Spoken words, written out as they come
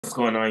What's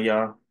going on,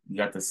 y'all? We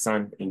got the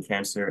sun in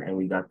Cancer and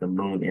we got the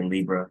moon in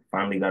Libra.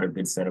 Finally got a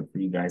good setup for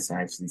you guys to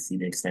actually see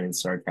the extended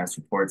StarCast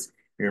reports,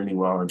 hear me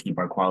well, and keep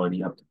our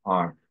quality up to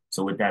par.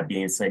 So with that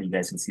being said, you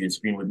guys can see the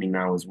screen with me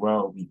now as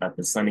well. We got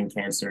the sun in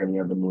Cancer and we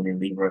have the moon in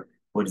Libra.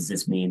 What does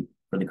this mean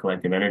for the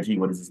collective energy?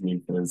 What does this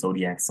mean for the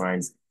zodiac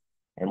signs?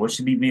 And what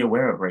should we be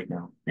aware of right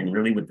now? And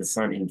really with the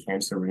sun in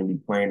Cancer, we're going to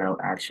be playing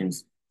out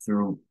actions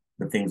through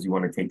the things we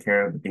want to take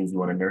care of, the things we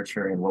want to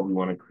nurture, and what we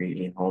want to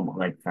create a home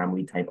like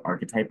family type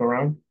archetype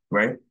around,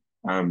 right?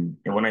 And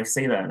when I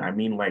say that, I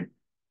mean like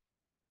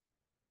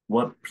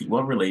what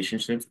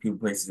relationships, people,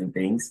 places, and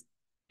things,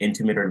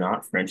 intimate or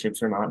not,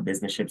 friendships or not,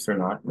 businesships or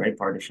not, right?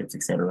 Partnerships,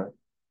 etc.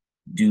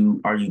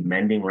 Are you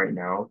mending right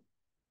now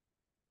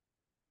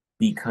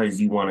because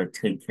you want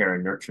to take care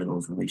and nurture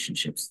those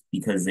relationships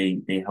because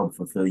they help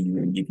fulfill you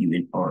and give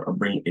you or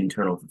bring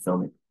internal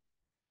fulfillment,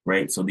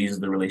 right? So these are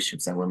the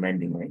relationships that we're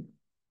mending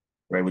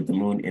right, with the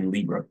moon in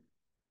Libra.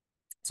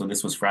 So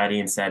this was Friday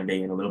and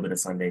Saturday and a little bit of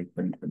Sunday,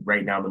 but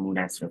right now the moon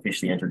has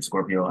officially entered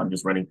Scorpio. I'm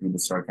just running through the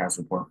StarCast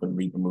report for the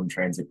Libra moon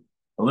transit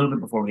a little bit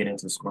before we get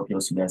into Scorpio,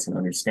 so you guys can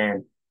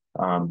understand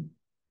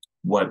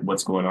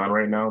what's going on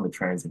right now, the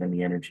transit and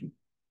the energy.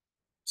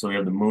 So we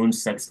have the moon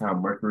sextile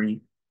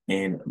Mercury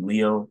in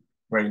Leo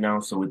right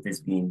now. So with this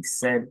being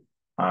said,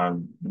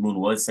 the moon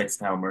was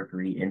sextile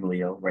Mercury in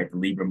Leo, right, the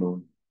Libra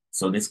moon.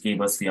 So this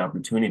gave us the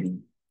opportunity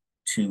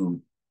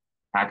to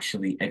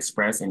actually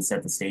express and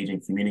set the stage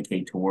and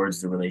communicate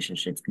towards the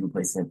relationships, people,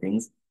 places, and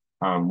things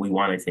we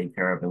want to take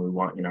care of and we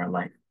want in our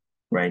life,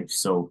 right?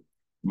 So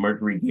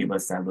Mercury gave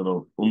us that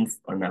little oomph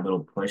and that little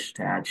push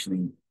to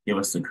actually give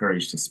us the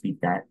courage to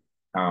speak that,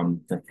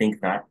 to think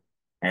that,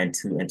 and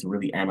to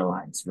really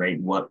analyze, right?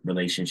 What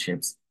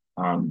relationships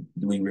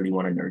do we really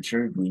want to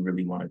nurture? Do we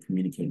really want to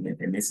communicate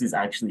with? And this is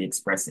actually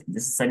expressing,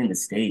 this is setting the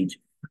stage.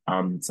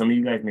 Some of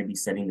you guys may be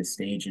setting the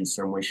stage in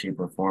some way, shape,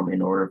 or form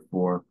in order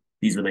for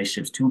these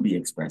relationships to be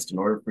expressed, in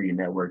order for your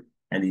network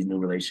and these new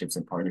relationships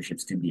and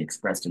partnerships to be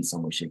expressed in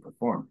some way, shape, or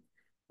form,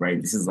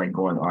 right? This is like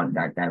going on,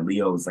 that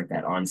Leo is like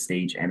that on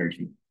stage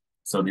energy.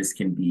 So this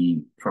can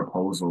be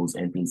proposals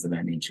and things of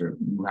that nature.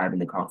 You having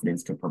the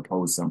confidence to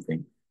propose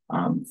something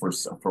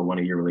for one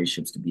of your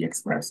relationships to be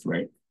expressed,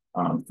 right?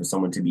 For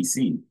someone to be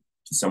seen,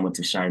 to someone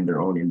to shine their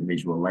own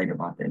individual light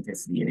of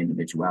authenticity and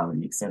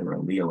individuality, etc.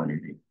 Leo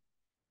energy.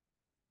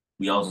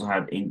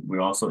 We're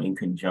also in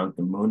conjunct,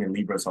 the moon in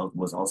Libra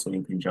was also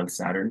in conjunct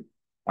Saturn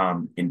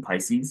in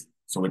Pisces.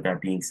 So with that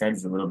being said,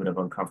 there's a little bit of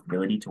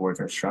uncomfortability towards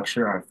our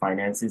structure, our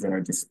finances, and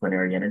our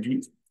disciplinary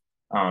energies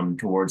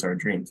towards our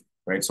dreams,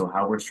 right? So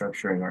how we're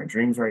structuring our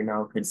dreams right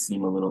now could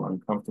seem a little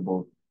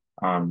uncomfortable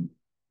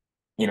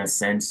in a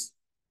sense,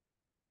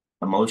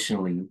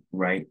 emotionally,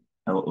 right?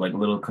 Like a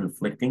little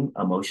conflicting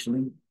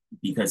emotionally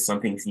because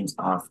something seems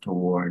off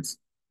towards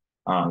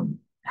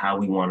how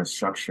we want to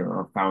structure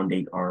or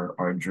foundate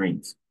our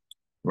dreams,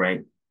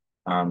 right?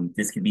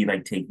 This could be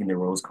like taking the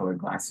rose-colored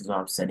glasses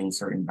off, setting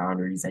certain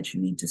boundaries that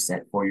you need to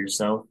set for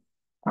yourself,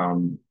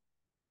 um,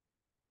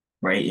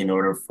 right? In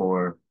order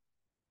for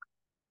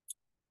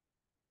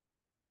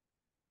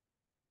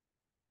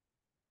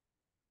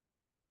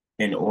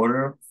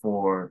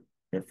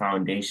the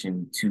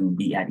foundation to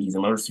be at ease,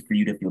 in order for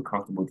you to feel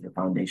comfortable with your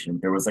foundation,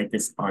 there was like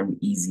this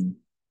uneasy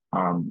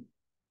um,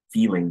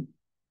 feeling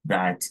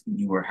that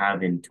you were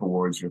having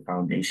towards your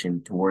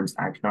foundation, towards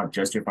not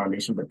just your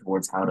foundation, but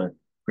towards how to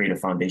create a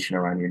foundation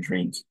around your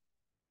dreams,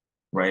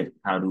 right?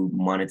 How to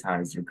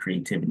monetize your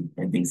creativity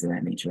and things of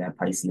that nature, that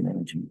Piscean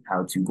energy,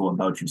 how to go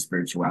about your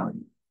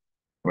spirituality,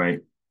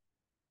 right?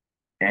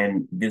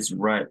 And this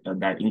rut of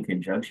that in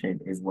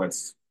conjunction is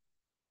what's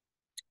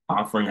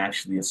offering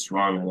actually a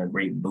strong and a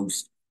great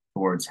boost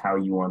towards how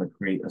you want to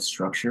create a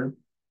structure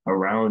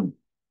around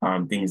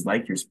things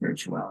like your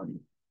spirituality,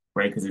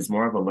 right? Because it's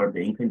more of a learn.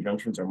 The in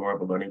conjunctions are more of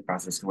a learning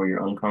process where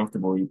you're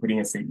uncomfortable. You're put in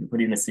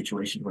a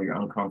situation where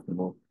you're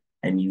uncomfortable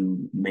and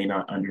you may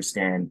not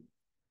understand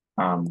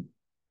um,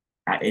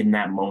 in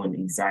that moment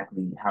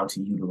exactly how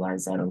to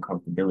utilize that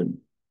uncomfortability,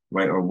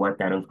 right? Or what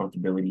that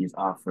uncomfortability is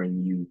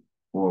offering you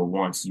or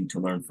wants you to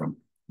learn from,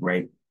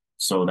 right?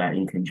 So that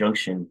in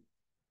conjunction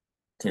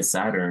to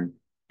Saturn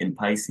in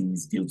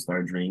Pisces deals with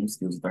our dreams,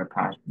 deals with our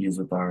past, deals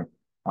with our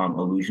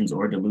illusions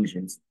or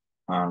delusions,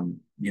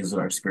 deals with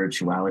our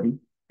spirituality,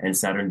 and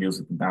Saturn deals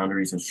with the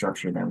boundaries and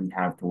structure that we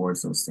have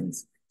towards those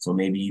things. So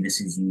maybe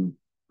this is you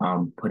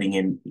putting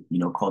in,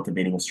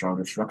 cultivating a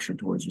stronger structure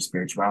towards your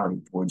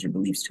spirituality, towards your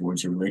beliefs,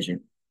 towards your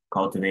religion,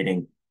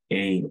 cultivating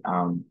a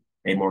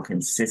more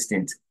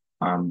consistent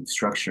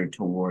structure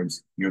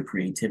towards your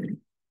creativity,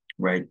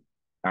 right?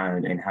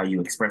 And how you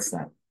express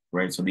that,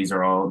 right? So these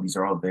are all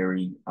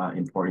very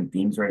important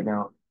themes right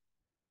now.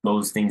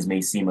 Those things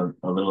may seem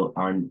a little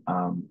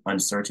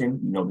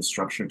uncertain, the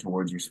structure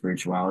towards your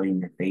spirituality and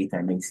your faith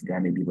that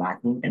may be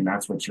lacking, and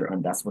that's what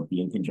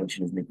the in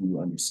conjunction is making you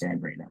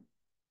understand right now.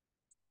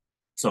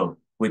 So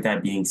with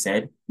that being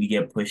said, we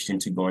get pushed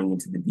into going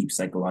into the deep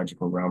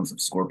psychological realms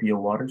of Scorpio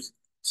waters.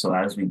 So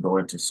as we go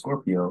into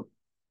Scorpio,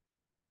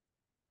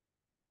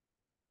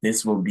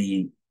 this will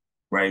be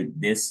right?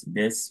 This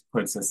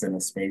puts us in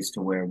a space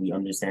to where we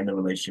understand the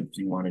relationships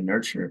we want to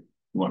nurture,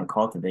 we want to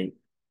cultivate.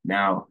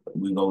 Now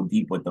we go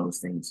deep with those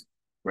things,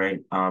 right?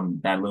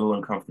 That little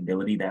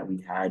uncomfortability that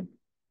we had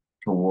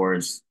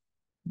towards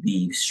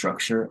the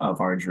structure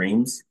of our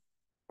dreams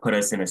put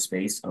us in a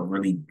space of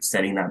really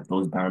setting that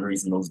those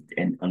boundaries and those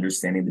and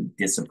understanding the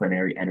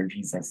disciplinary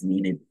energies that's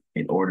needed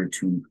in order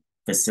to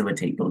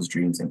facilitate those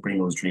dreams and bring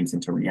those dreams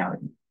into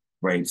reality,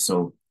 right?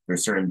 So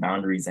there's certain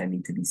boundaries that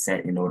need to be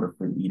set in order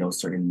for,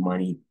 certain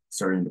money,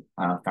 certain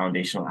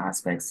foundational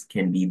aspects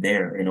can be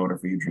there in order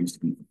for your dreams to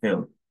be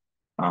fulfilled.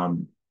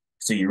 Um,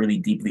 so you're really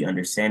deeply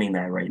understanding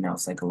that right now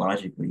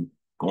psychologically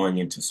going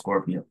into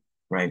Scorpio,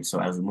 right? So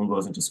as the moon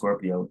goes into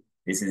Scorpio,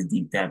 this is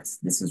deep depths,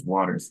 this is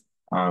waters.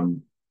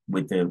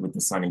 With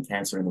the sun in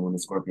Cancer and the moon in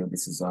Scorpio,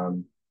 this is a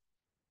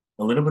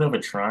little bit of a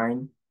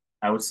trine,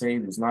 I would say.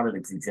 There's not an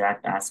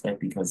exact aspect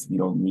because we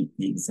don't meet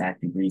the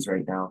exact degrees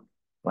right now.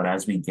 But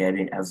as we get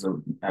in, as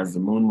the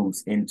moon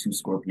moves into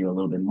Scorpio a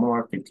little bit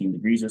more, 15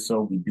 degrees or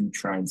so, we do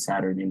trine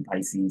Saturn in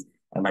Pisces.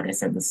 And like I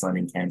said, the sun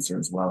in Cancer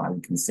as well, I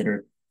would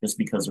consider just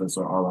because those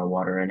are all our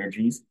water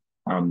energies.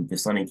 The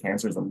sun in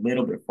Cancer is a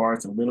little bit far,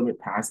 it's a little bit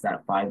past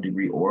that 5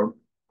 degree orb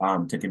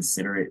to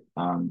consider it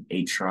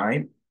a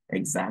trine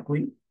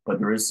exactly, but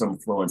there is some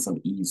flow and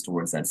some ease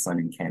towards that sun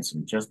in Cancer,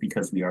 just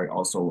because we are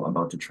also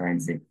about to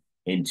transit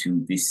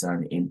into the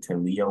sun into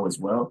Leo as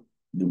well.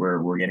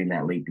 We're getting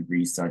that late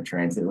degree sun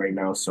transit right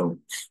now. So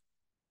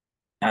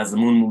as the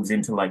moon moves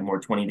into like more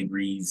 20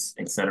 degrees,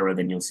 etc.,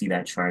 then you'll see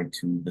that trine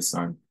to the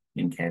sun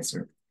in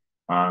Cancer.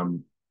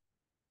 Um,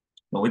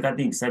 but with that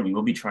being said, we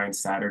will be trying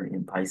Saturn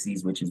in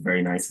Pisces, which is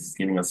very nice. It's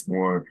giving us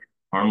more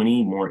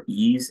harmony, more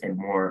ease, and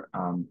more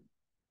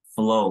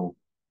flow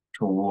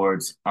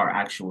towards our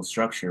actual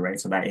structure, right?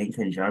 So that in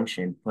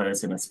conjunction put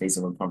us in a space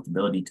of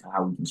uncomfortability to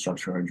how we can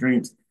structure our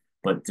dreams.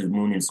 But the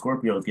moon in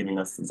Scorpio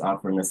is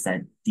offering us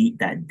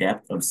that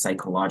depth of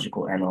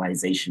psychological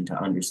analyzation to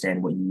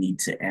understand what you need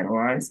to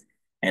analyze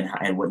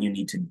and what you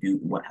need to do,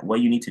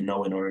 what you need to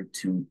know in order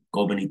to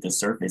go beneath the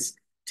surface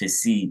to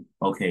see,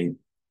 okay,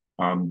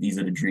 these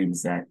are the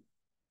dreams that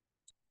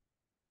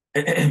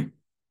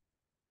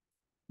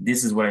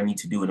this is what I need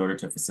to do in order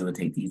to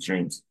facilitate these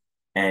dreams.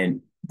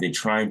 And the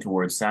trine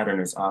towards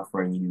Saturn is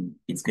offering you,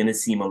 it's going to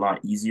seem a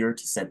lot easier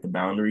to set the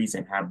boundaries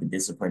and have the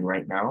discipline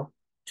right now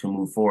to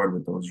move forward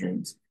with those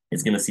dreams.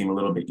 It's going to seem a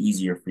little bit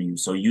easier for you.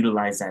 So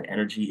utilize that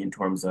energy in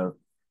terms of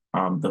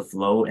the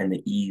flow and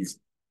the ease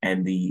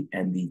and the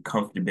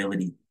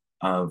comfortability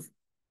of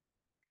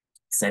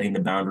setting the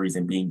boundaries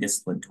and being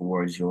disciplined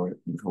towards your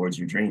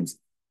dreams,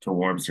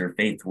 towards your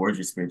faith, towards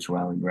your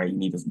spirituality, right? You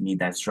need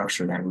that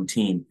structure, that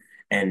routine.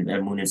 And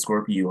that moon in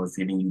Scorpio is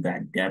giving you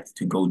that depth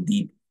to go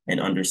deep and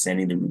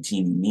understanding the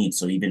routine you need.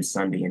 So even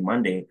Sunday and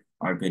Monday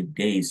are good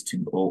days to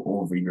go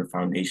over your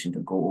foundation, to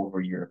go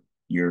over your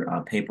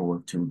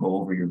paperwork, to go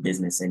over your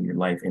business and your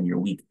life and your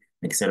week,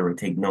 etc.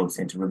 Take notes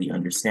and to really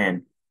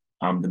understand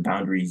the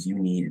boundaries you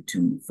need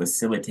to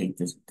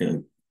facilitate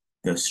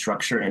the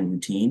structure and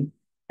routine.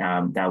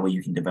 That way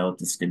you can develop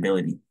the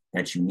stability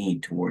that you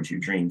need towards your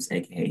dreams,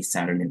 aka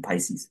Saturn and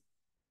Pisces.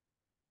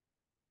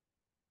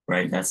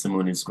 Right? That's the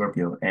moon in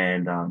Scorpio.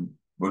 And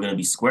we're going to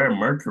be square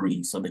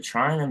Mercury. So the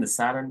trine and the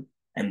Saturn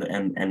and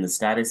the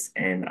status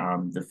and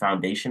the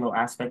foundational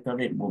aspect of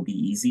it will be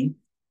easy.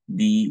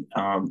 The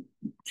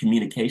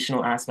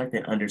communicational aspect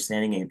and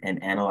understanding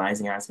and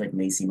analyzing aspect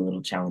may seem a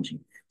little challenging.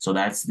 So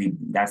that's the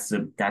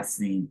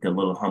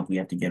little hump we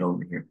have to get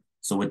over here.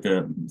 So with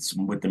the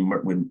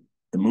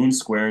moon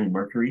squaring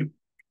Mercury,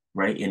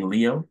 right, in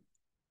Leo,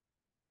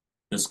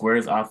 the square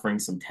is offering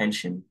some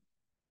tension,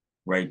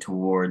 right,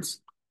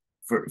 towards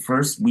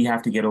first we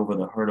have to get over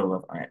the hurdle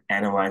of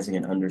analyzing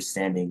and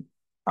understanding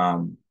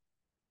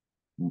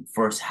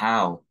first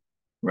how,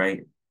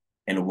 right,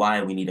 and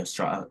why we need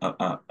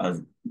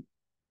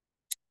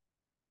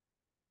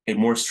a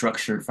more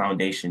structured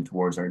foundation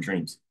towards our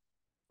dreams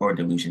or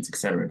delusions,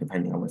 etc.,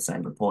 depending on what side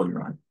of the pole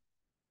you're on.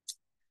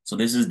 So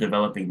this is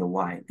developing the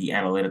why, the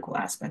analytical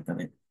aspect of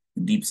it,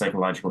 the deep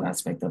psychological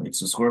aspect of it.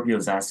 So Scorpio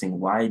is asking,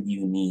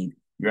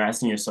 you're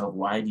asking yourself,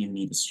 why do you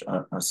need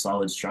a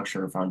solid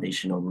structure or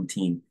foundational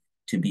routine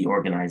to be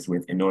organized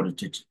with in order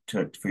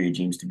for your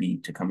dreams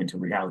to come into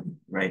reality,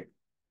 right?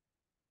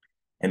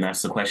 And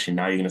that's the question.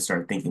 Now you're going to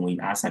start thinking, when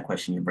you ask that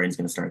question, your brain's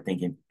going to start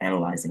thinking,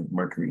 analyzing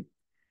Mercury.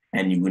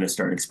 And you're going to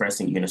start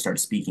expressing, you're going to start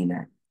speaking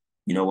that,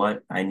 you know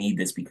what? I need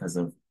this because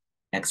of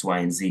X, Y,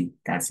 and Z.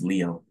 That's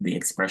Leo, the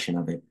expression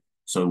of it.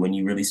 So when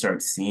you really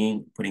start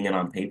putting it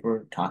on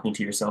paper, talking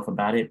to yourself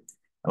about it,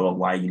 about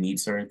why you need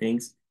certain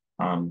things,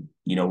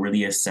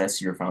 really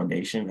assess your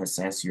foundation,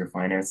 assess your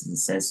finances,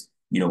 assess,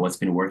 what's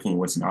been working,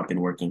 what's not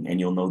been working, and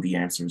you'll know the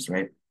answers,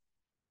 right?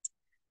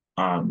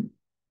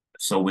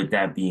 So with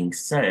that being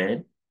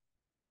said,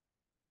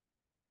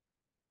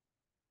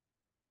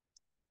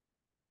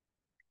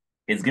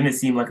 it's going to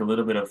seem like a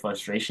little bit of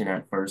frustration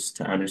at first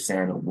to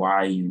understand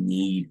why you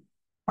need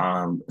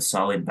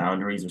solid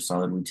boundaries or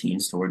solid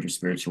routines toward your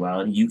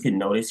spirituality. You can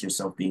notice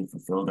yourself being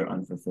fulfilled or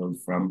unfulfilled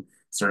from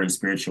certain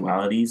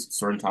spiritualities,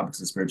 certain topics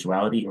of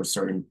spirituality, or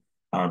certain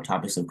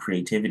topics of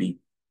creativity,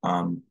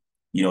 um,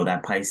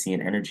 that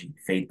Piscean energy,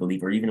 faith,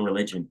 belief, or even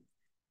religion,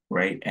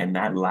 right? And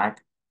that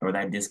lack or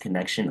that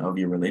disconnection of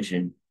your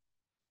religion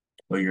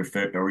or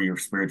your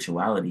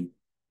spirituality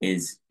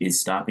is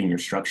stopping your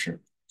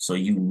structure. So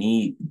you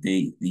need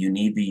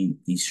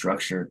the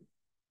structure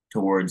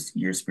towards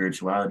your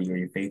spirituality or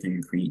your faith or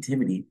your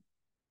creativity.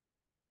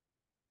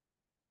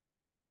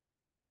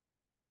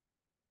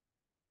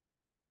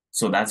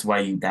 So that's how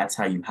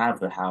you have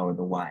the how or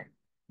the why,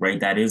 right?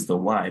 That is the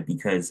why,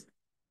 because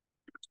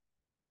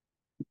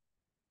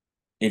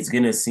it's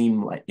gonna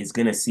seem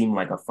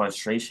like a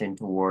frustration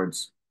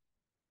towards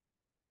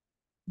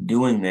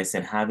doing this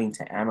and having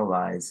to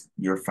analyze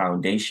your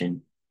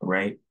foundation,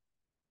 right?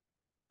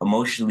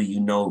 Emotionally, you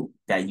know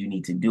that you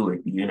need to do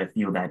it. You're gonna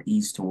feel that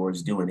ease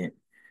towards doing it,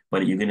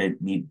 but you're gonna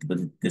need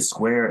the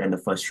square, and the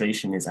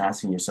frustration is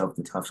asking yourself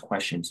the tough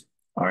questions.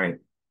 All right,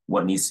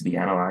 what needs to be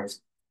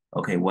analyzed?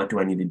 Okay, what do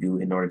I need to do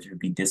in order to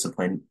be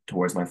disciplined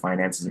towards my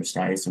finances or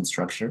status and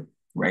structure,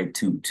 right?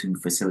 To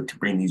facilitate to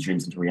bring these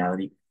dreams into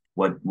reality.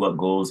 What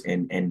goals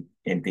and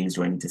things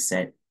do I need to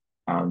set?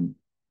 Um,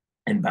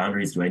 and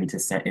boundaries do I need to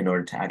set in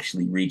order to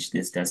actually reach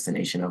this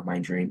destination of my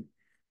dream?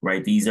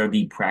 Right? These are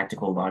the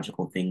practical,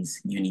 logical things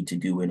you need to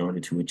do in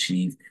order to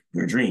achieve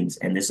your dreams.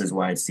 And this is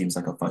why it seems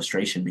like a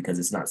frustration, because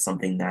it's not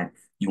something that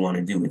you want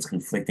to do. It's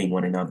conflicting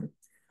one another.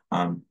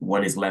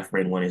 One is left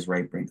brain, one is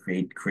right brain.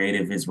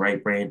 Creative is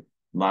right brain,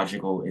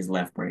 logical is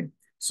left brain.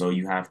 So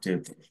you have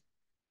to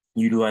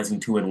utilizing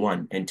two and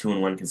one, and two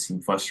and one can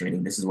seem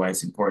frustrating. This is why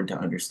it's important to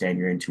understand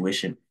your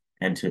intuition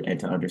and to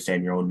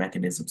understand your own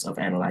mechanisms of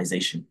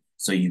analyzation,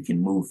 so you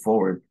can move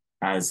forward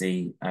as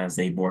a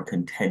more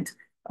content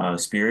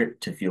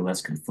spirit, to feel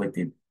less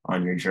conflicted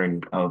on your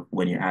journey of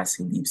when you're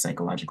asking deep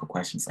psychological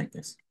questions like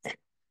this.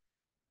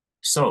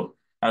 So,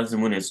 as the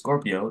moon is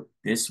Scorpio,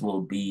 this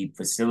will be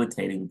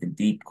facilitating the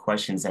deep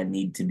questions that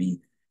need to be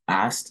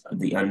asked,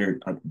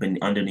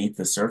 underneath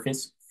the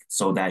surface,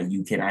 so that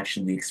you can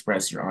actually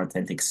express your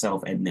authentic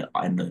self and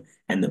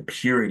the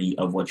purity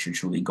of what you're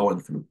truly going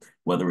through,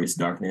 whether it's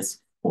darkness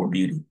or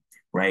beauty,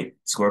 right?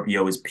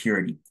 Scorpio is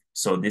purity.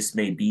 So this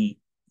may be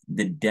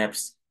the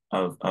depths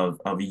of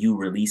you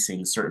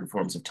releasing certain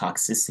forms of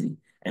toxicity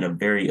in a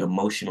very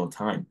emotional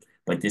time,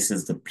 but this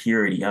is the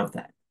purity of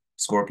that.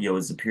 Scorpio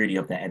is the purity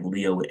of that, and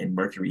Leo and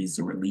Mercury is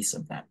the release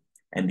of that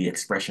and the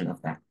expression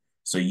of that.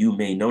 So you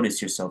may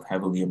notice yourself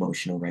heavily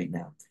emotional right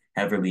now,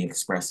 heavily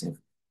expressive,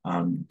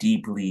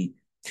 deeply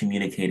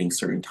communicating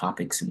certain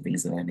topics and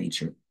things of that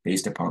nature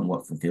based upon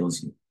what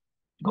fulfills you.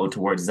 Go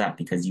towards that,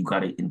 because you got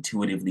to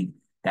intuitively,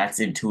 that's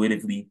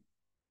intuitively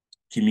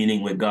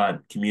communing with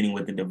God, communing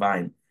with the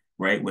divine,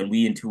 right? When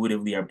we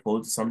intuitively are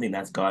pulled to something,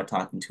 that's God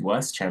talking to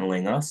us,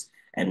 channeling us.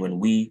 And when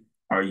we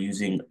are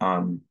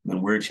when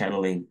we're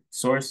channeling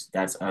source,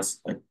 that's us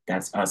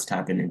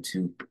tapping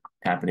into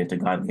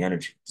godly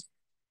energy,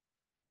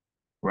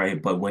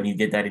 right? But when you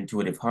get that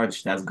intuitive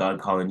hunch, that's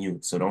God calling you.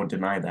 So don't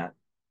deny that.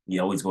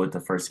 You always go with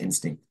the first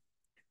instinct.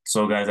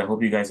 So, guys, I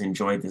hope you guys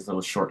enjoyed this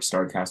little short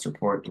Starcast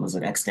report. It was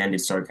an extended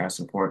Starcast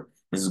report.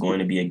 This is going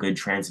to be a good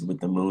transit with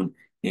the moon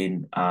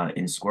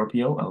in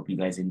Scorpio. I hope you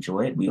guys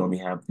enjoy it. We only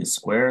have the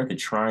square, the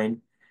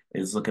trine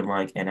is looking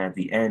like, and at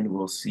the end,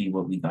 we'll see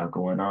what we got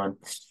going on.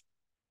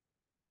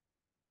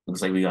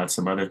 Looks like we got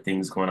some other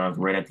things going on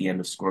right at the end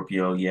of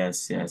Scorpio.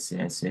 Yes, yes,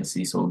 yes, yes.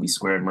 See, so we'll be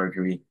squared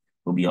Mercury.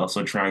 We'll be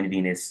also trine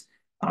Venus.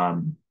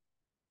 Um,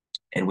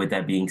 and with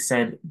that being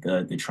said,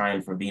 the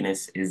trine for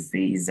Venus is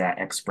that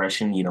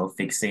expression,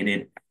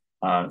 fixated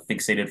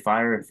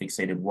fire and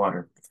fixated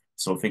water.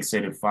 So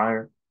fixated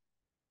fire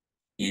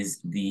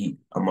is the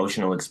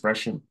emotional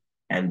expression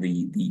and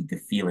the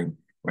feeling,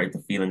 right? The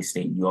feeling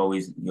state.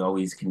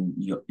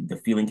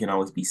 The feeling can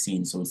always be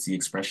seen. So it's the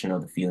expression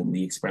of the feeling,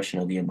 the expression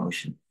of the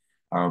emotion,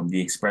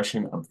 the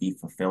expression of the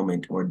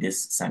fulfillment or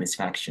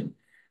dissatisfaction,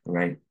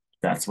 right?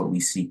 That's what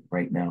we see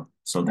right now.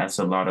 So that's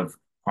a lot of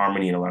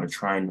harmony and a lot of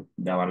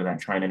that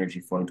trine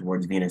energy flowing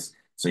towards Venus.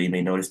 So you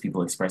may notice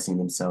people expressing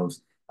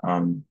themselves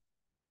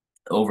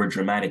over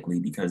dramatically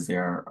because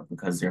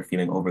they're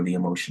feeling overly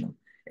emotional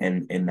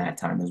and in that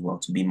time as well.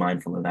 To be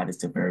mindful of that,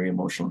 is a very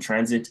emotional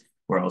transit.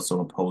 We're also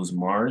opposed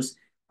Mars.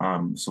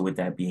 So with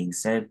that being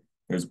said,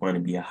 there's going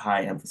to be a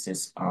high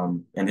emphasis.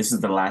 And this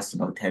is the last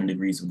about 10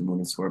 degrees of the moon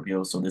in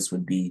Scorpio. So this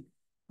would be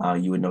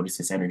you would notice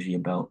this energy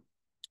about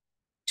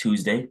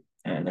Tuesday,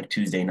 like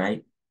Tuesday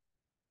night,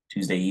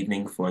 Tuesday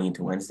evening, flowing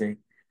into Wednesday.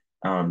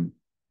 Um,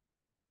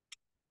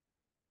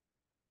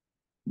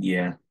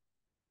 yeah,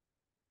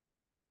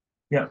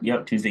 yep,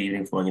 yep, Tuesday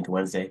evening, flowing into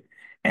Wednesday.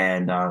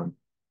 And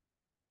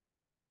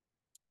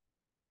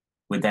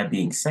with that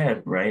being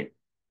said, right,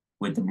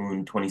 with the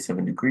moon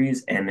 27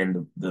 degrees and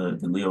then the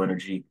Leo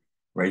energy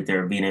right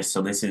there, Venus.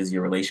 So this is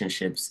your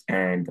relationships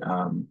and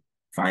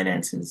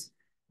finances,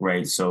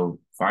 right? So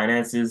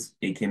finances,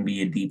 it can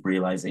be a deep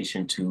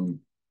realization to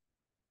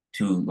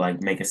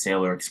like make a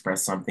sale or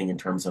express something in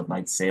terms of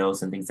like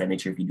sales and things of that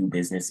nature. If you do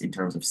business in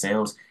terms of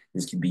sales,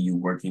 this could be you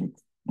working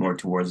more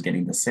towards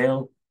getting the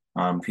sale,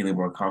 feeling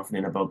more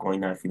confident about going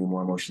that, feeling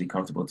more emotionally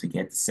comfortable to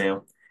get the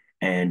sale.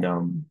 And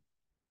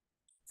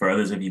For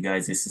others of you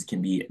guys, this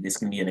can be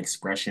an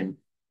expression.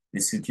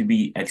 This could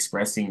be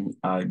expressing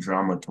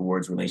drama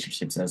towards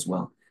relationships as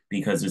well,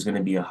 because there's going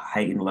to be a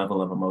heightened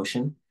level of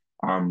emotion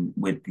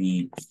with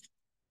the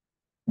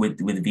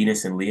with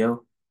Venus and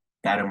Leo.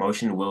 That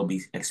emotion will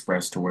be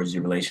expressed towards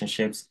your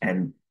relationships.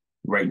 And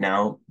right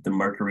now, the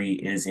Mercury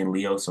is in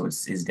Leo, so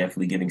it's is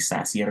definitely giving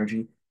sassy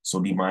energy. So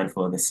be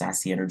mindful of the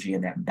sassy energy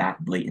and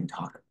that blatant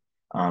talk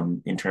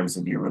in terms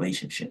of your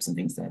relationships and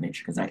things of that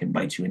nature, because that can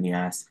bite you in the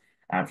ass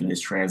after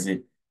this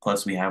transit.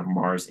 Plus, we have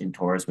Mars in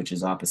Taurus, which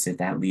is opposite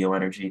that Leo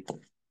energy.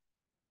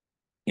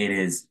 It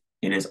is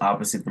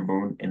opposite the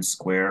moon and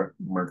square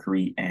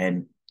Mercury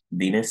and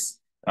Venus.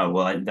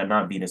 Well, they're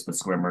not Venus, but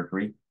square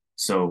Mercury.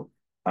 So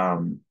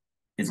um,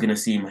 it's gonna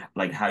seem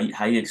like how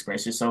you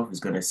express yourself is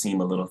gonna seem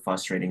a little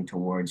frustrating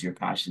towards your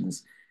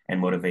passions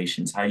and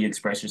motivations. How you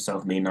express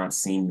yourself may not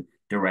seem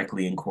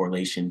directly in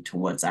correlation to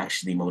what's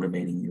actually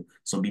motivating you.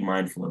 So be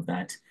mindful of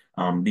that.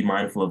 Be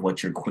mindful of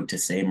what you're quick to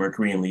say.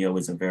 Mercury and Leo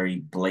is a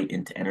very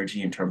blatant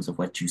energy in terms of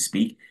what you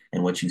speak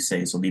and what you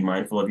say. So be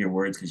mindful of your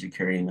words because you're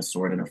carrying a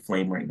sword and a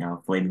flame right now,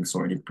 a flaming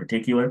sword in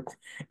particular.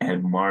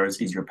 And Mars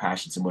is your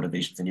passions and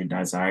motivations and your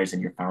desires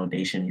and your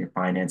foundation, your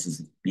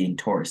finances being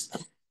Taurus.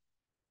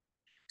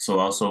 So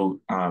also,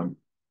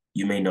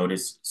 you may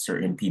notice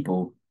certain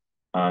people,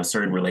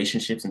 certain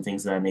relationships and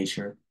things of that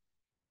nature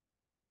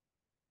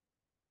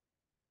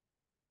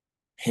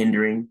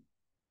hindering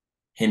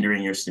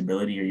hindering your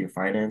stability or your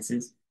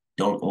finances.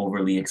 Don't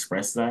overly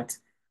express that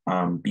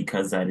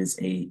because that is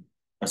a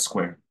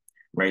square,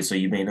 right? So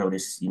you may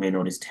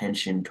notice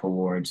tension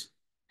towards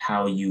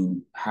how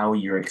you're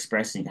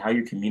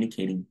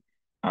communicating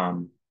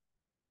um,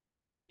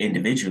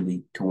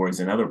 individually towards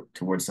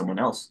someone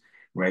else,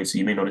 right? So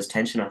you may notice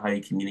tension on how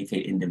you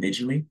communicate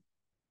individually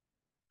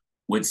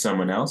with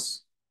someone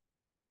else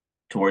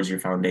towards your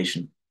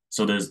foundation.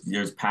 So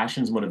there's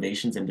passions,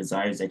 motivations, and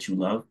desires that you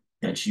love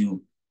that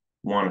you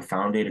want to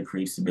foundate or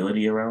create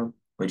stability around,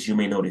 but you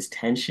may notice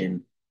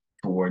tension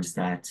towards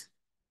that,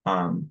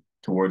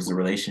 towards the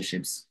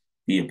relationships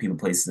via people,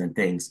 places, and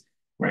things,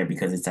 right?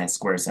 Because it's that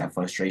square, it's that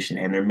frustration.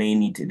 And there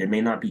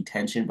may not be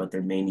tension, but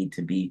there may need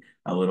to be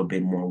a little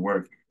bit more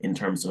work in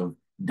terms of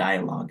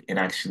dialogue and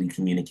actually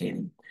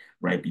communicating,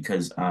 right?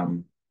 Because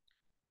the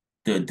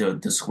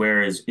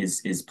square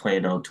is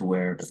playing out to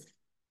where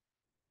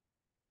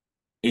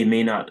it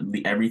may not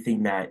be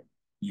everything that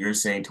you're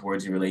saying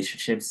towards your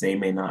relationships, they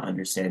may not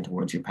understand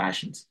towards your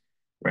passions,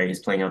 right?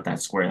 It's playing out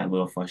that square, that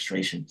little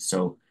frustration.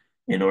 So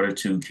in order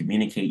to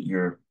communicate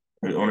your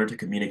in order to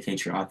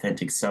communicate your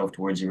authentic self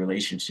towards your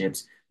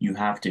relationships, you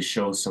have to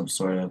show some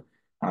sort of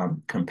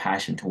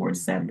compassion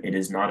towards them. It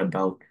is not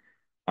about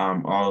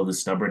all of the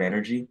stubborn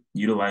energy.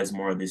 Utilize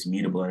more of this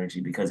mutable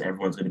energy because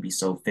everyone's going to be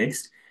so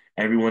fixed.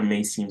 Everyone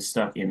may seem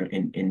stuck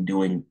in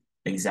doing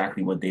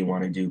exactly what they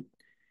want to do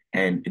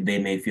and they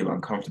may feel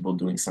uncomfortable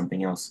doing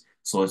something else.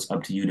 So it's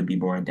up to you to be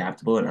more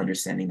adaptable and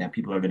understanding that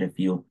people are going to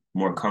feel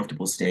more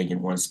comfortable staying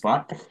in one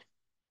spot.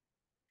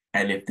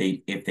 And if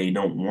they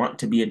don't want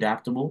to be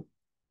adaptable,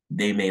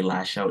 they may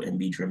lash out and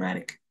be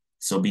dramatic.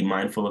 So be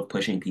mindful of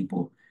pushing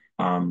people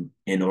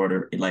in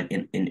order like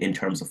in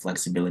terms of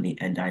flexibility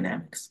and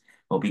dynamics.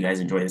 Hope you guys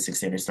enjoy the 6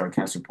 Standard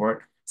Starcast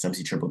report.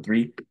 Subsea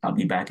 333. I'll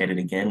be back at it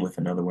again with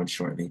another one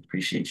shortly.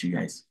 Appreciate you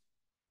guys.